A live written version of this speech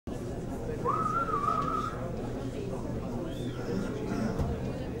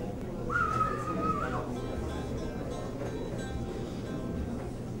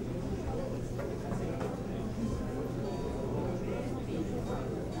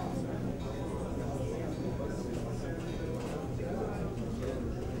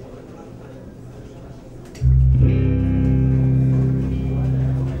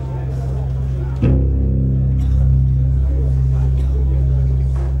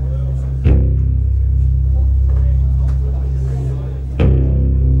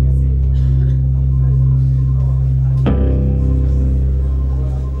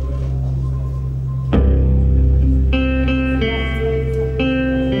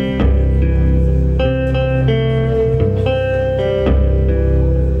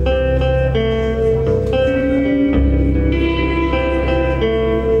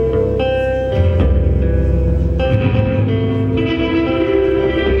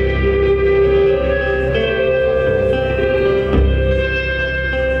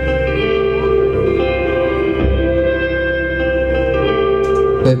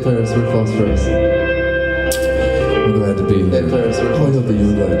Hey Paris, we're phosphorescent. We're glad to be here. Hey Paris, we're glad to be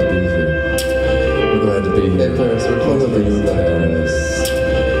here. We're glad to be here. Hey Paris, we're glad to be here.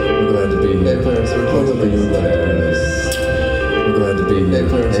 We're glad to be here. Hey Paris, we're glad to be here. We're glad to be here.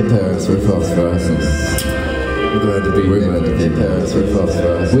 Hey Paris, we're phosphorescent. We're glad to be here. Hey Paris, we're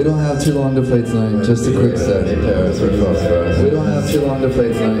phosphorescent. We don't have too long to play tonight, just a quick set. Hey Paris, we're phosphorescent. We don't have too long to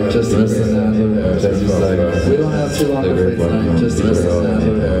play tonight, just a quick set. We don't have too long to play tonight, just a quick set.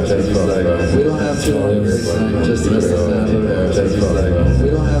 We don't have too long to play tonight, just a quick set. We don't have too long to play tonight, just a quick set. We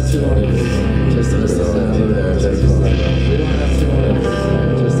don't have too long to play tonight, just a quick set. We don't have too long to play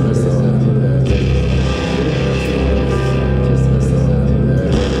tonight, just a quick set.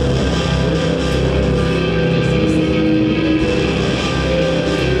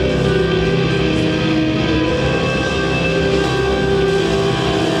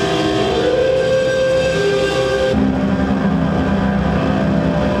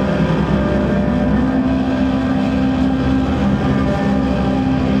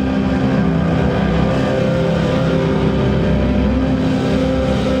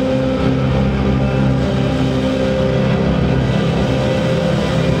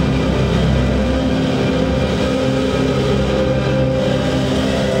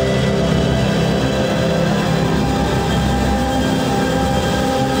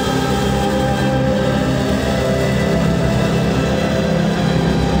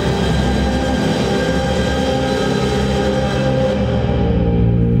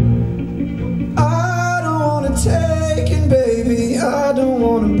 Taking, baby, I don't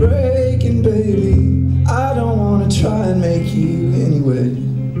wanna break, and baby, I don't wanna try and make you anyway.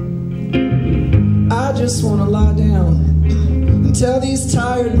 I just wanna lie down and tell these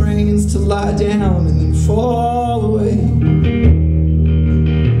tired brains to lie down and then fall away.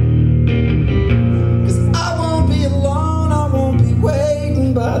 'Cause I won't be alone, I won't be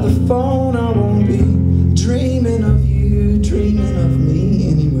waiting by the phone, I won't be dreaming of you, dreaming of me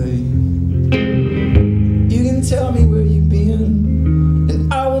anyway. Tell me where you've been,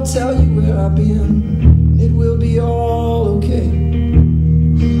 and I will tell you where I've been. It will be all okay.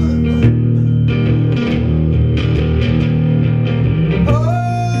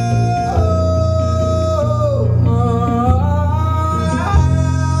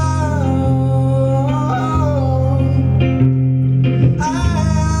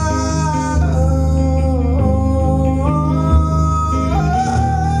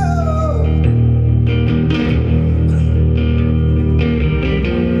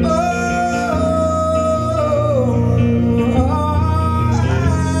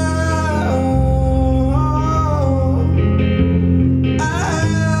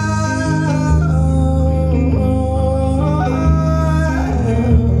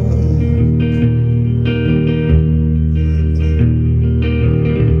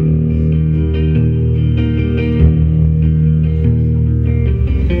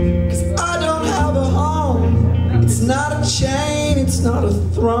 It's not a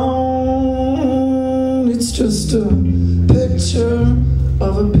throne, it's just a picture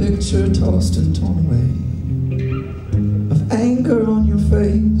of a picture tossed and torn away, of anger on your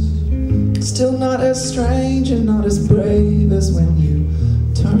face, still not as strange and not as brave as when you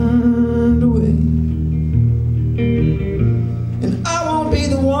turned away. And I won't be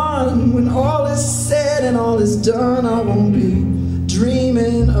the one when all is said and all is done. I won't be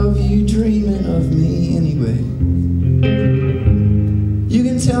dreaming of you, dreaming of me anyway. You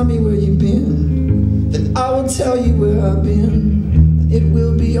can tell me where you've been, then I will tell you where I've been, and it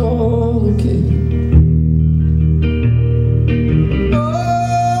will be all okay.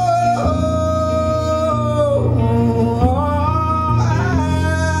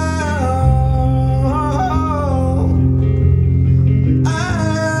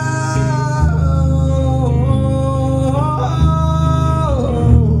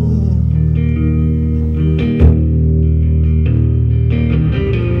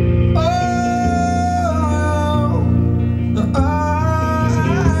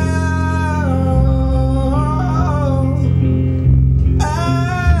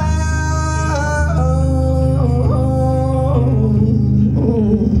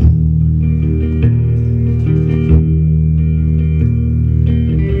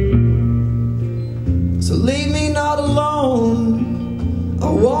 So leave me not alone. I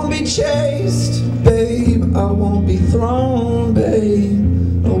won't be chased, babe. I won't be thrown, babe.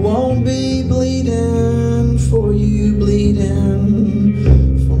 I won't be bleeding for you, bleeding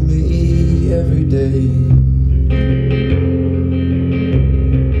for me every day.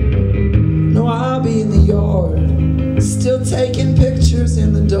 No, I'll be in the yard, still taking pictures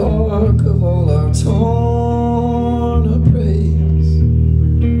in the dark of all our torn appraise.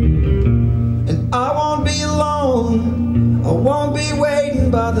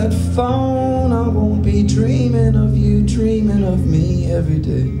 by that phone. I won't be dreaming of you, dreaming of me every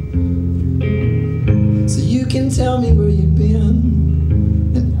day. So you can tell me where you've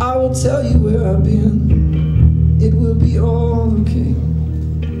been, and I will tell you where I've been. It will be all okay.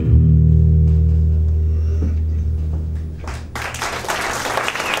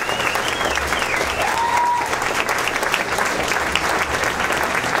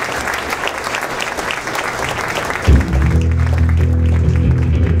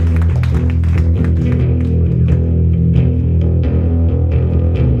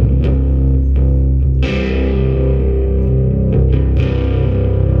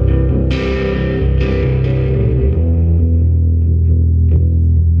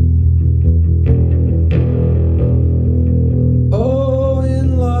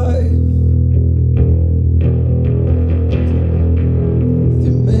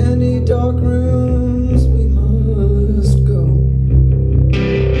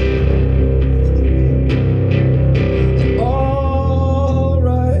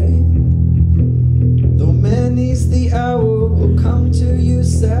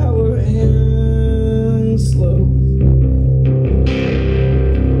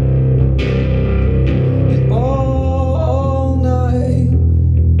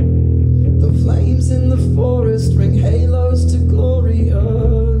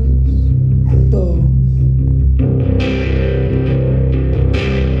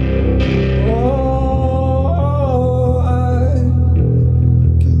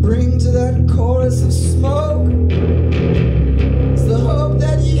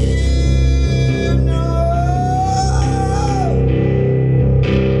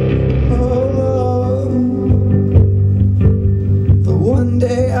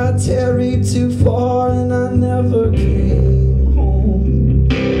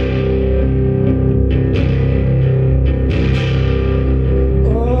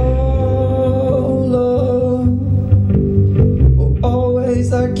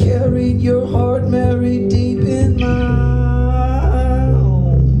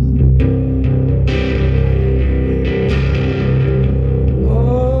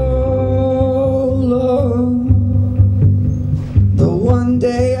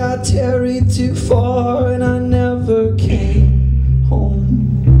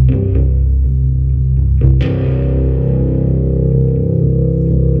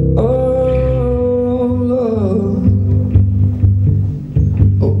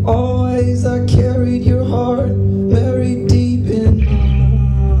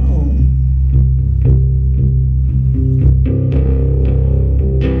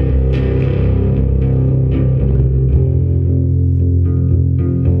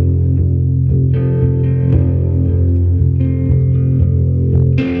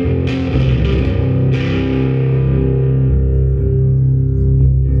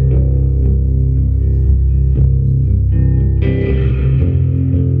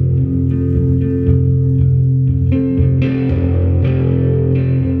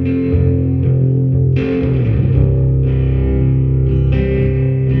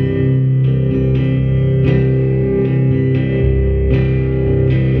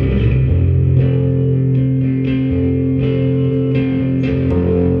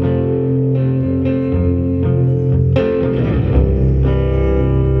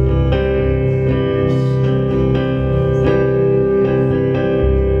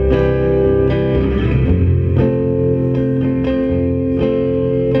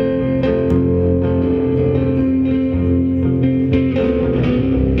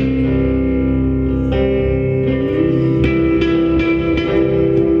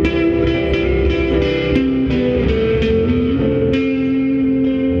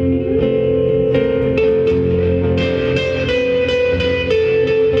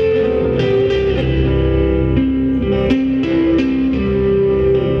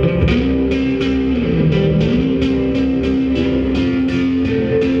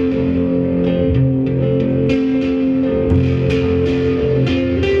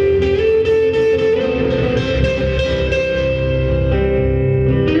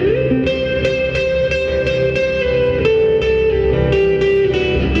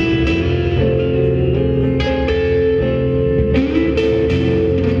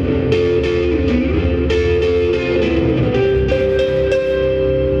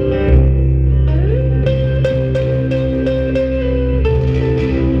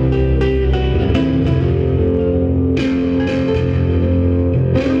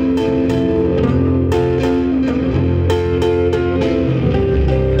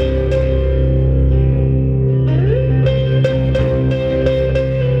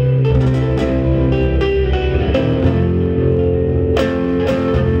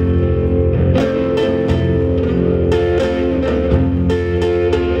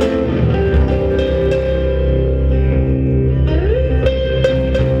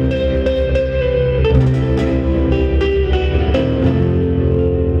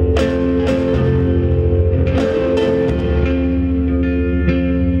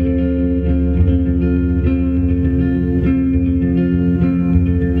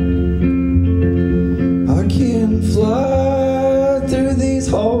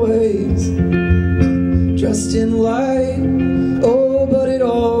 always dressed in light. Oh, but it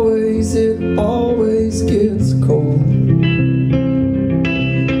always gets cold.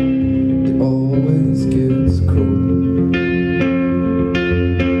 It always gets cold.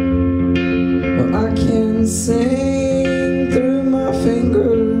 Well, I can sing through my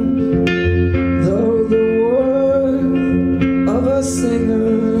fingers, though the word of a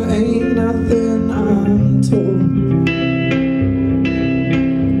singer ain't nothing I'm told.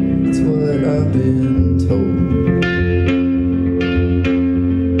 It's what I've been told.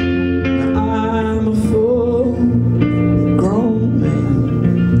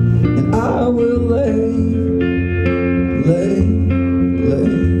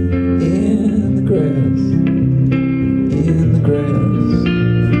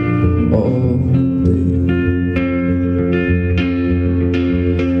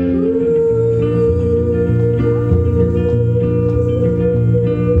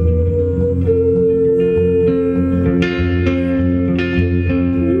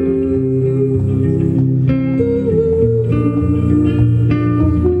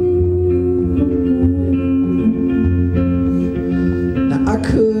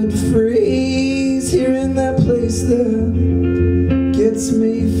 That gets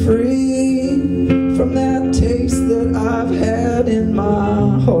me free from that taste that I've had in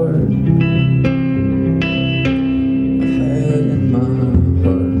my heart. I've had in my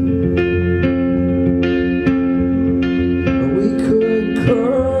heart. We could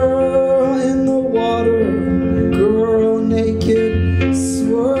curl in the water, girl naked,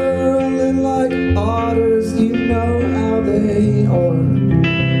 swirling like otters. You know how they are.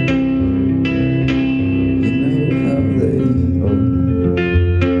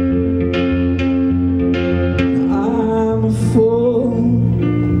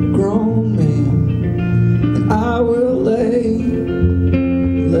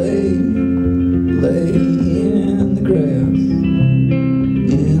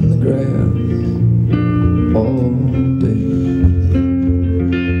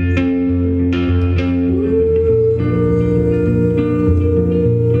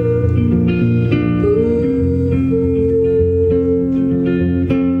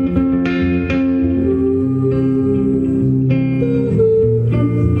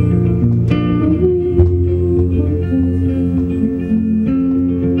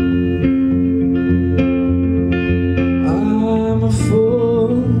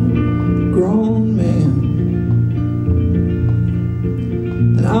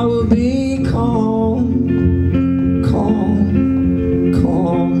 I will be calm, calm,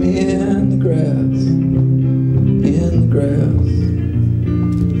 calm in the grass,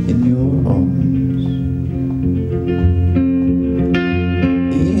 in your arms,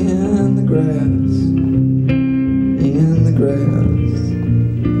 in the grass, in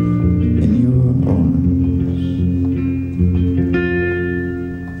your arms.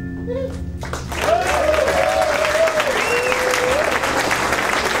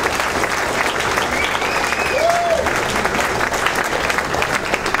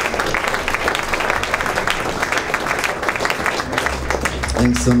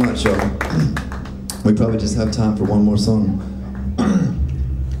 Thanks so much, y'all. We probably just have time for one more song.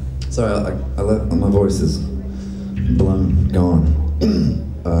 Sorry, I let my voice is gone.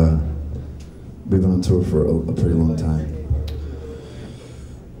 We've been on tour for a pretty long time.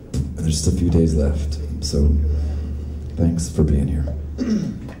 And there's just a few days left, so thanks for being here.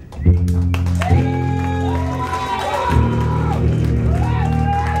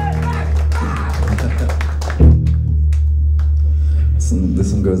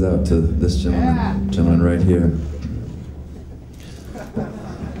 This one goes out to this gentleman right here.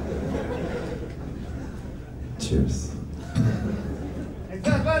 Cheers. It's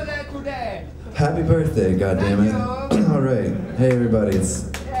your birthday today. Happy birthday, goddammit. All right. Hey, everybody.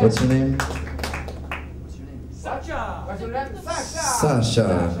 What's your name? Sasha. What's your name?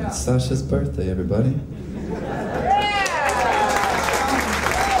 Sasha. It's Sasha's birthday, everybody.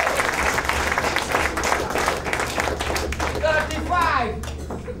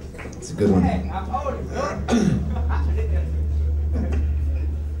 It's a good one.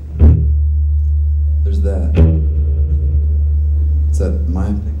 There's that. Is that my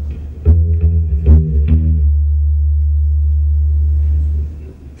thing?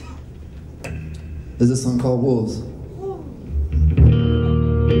 There's a song called Wolves.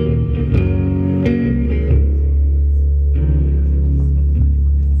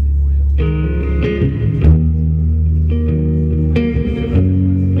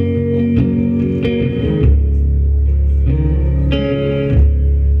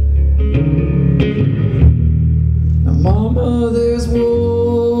 Mama, there's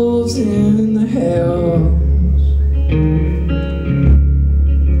wolves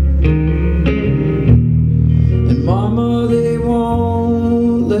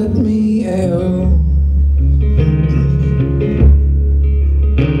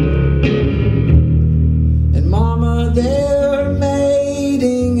And mama, they're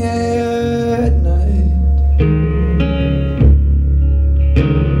mating at night.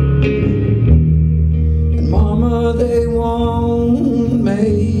 And mama, they won't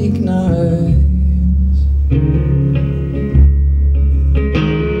make nights.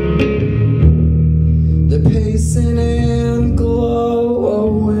 They're pacing and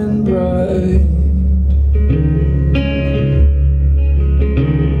glowing bright.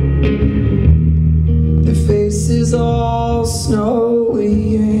 Their faces all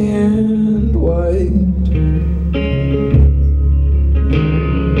snowy and white.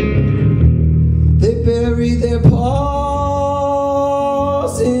 They bury their paws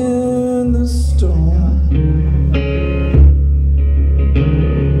in the storm.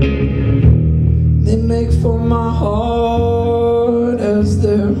 They make for my heart as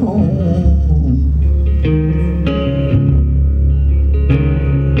their home.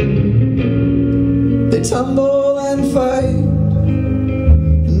 They tumble and fight,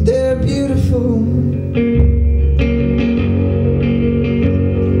 and they're beautiful.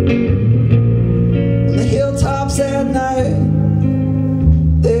 On the hilltops at night,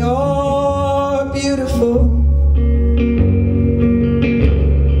 they are beautiful.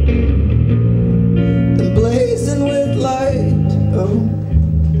 And blazing with light, oh,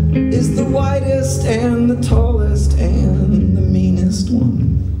 is the whitest and the tallest and the meanest one.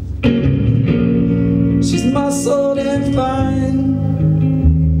 She's muscled and fine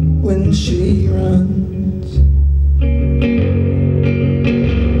when she runs.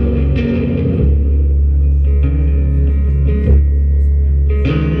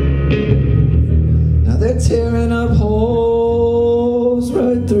 Now they're tearing up holes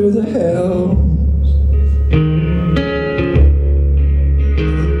right through the house.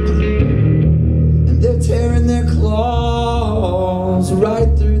 And they're tearing their claws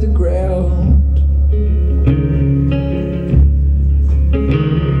right through the ground.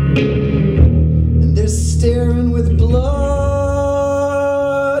 And they're staring with blood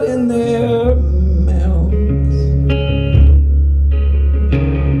in their mouths.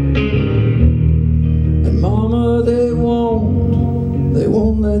 And mama, they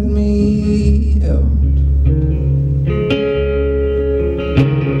won't let me out.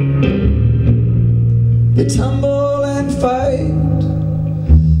 They tumble and fight,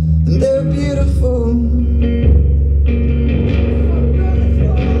 and they're beautiful.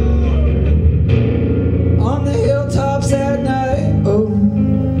 On the hilltops at night, oh,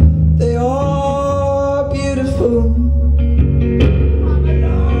 they are beautiful.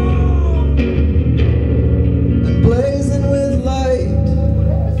 And blazing with light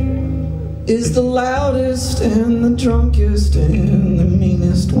is the loudest and the drunkest and the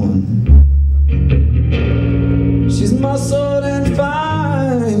meanest one. She's muscled and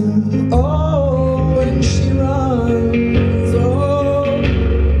fine, oh, and she runs, oh.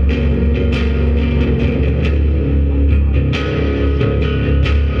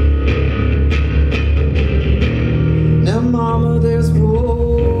 Now mama, there's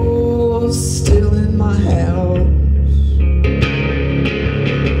wolves still in my house.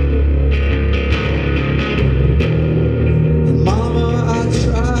 And mama, I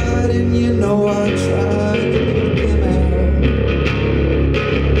tried, and you know I tried to put them out.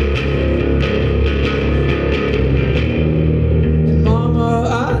 And mama,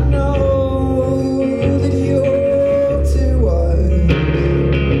 I know that you're too wise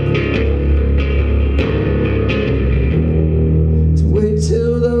to wait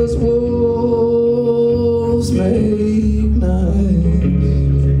till those wolves make nights.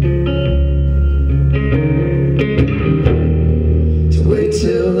 To wait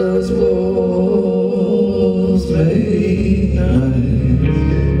till those wolves make nights.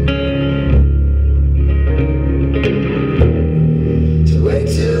 To wait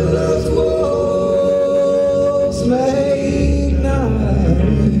till those wolves make nights.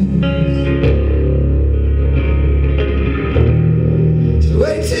 To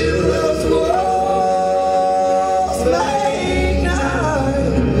wait till those wolves make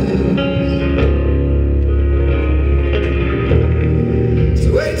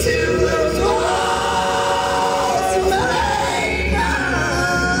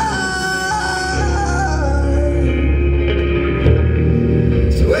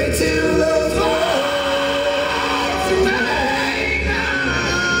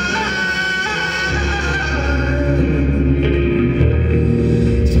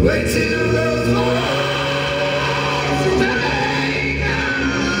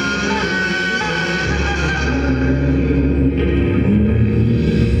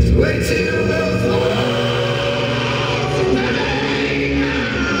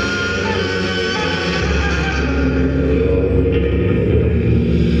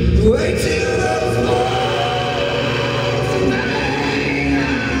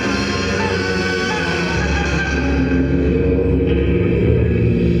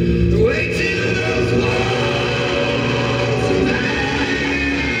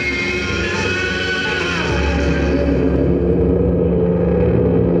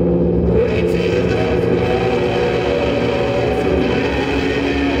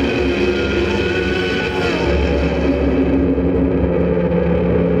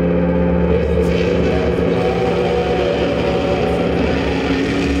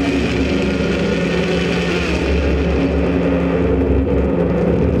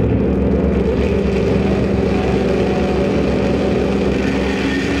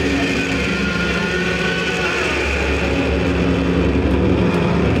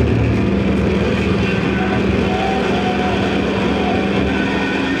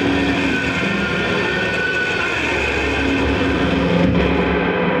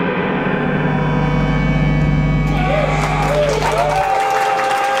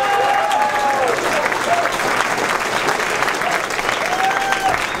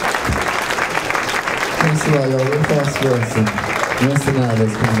Thanks a lot, y'all. We're Phosphorescent. Rest of the night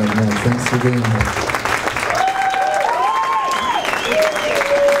is coming up next. Thanks for being here.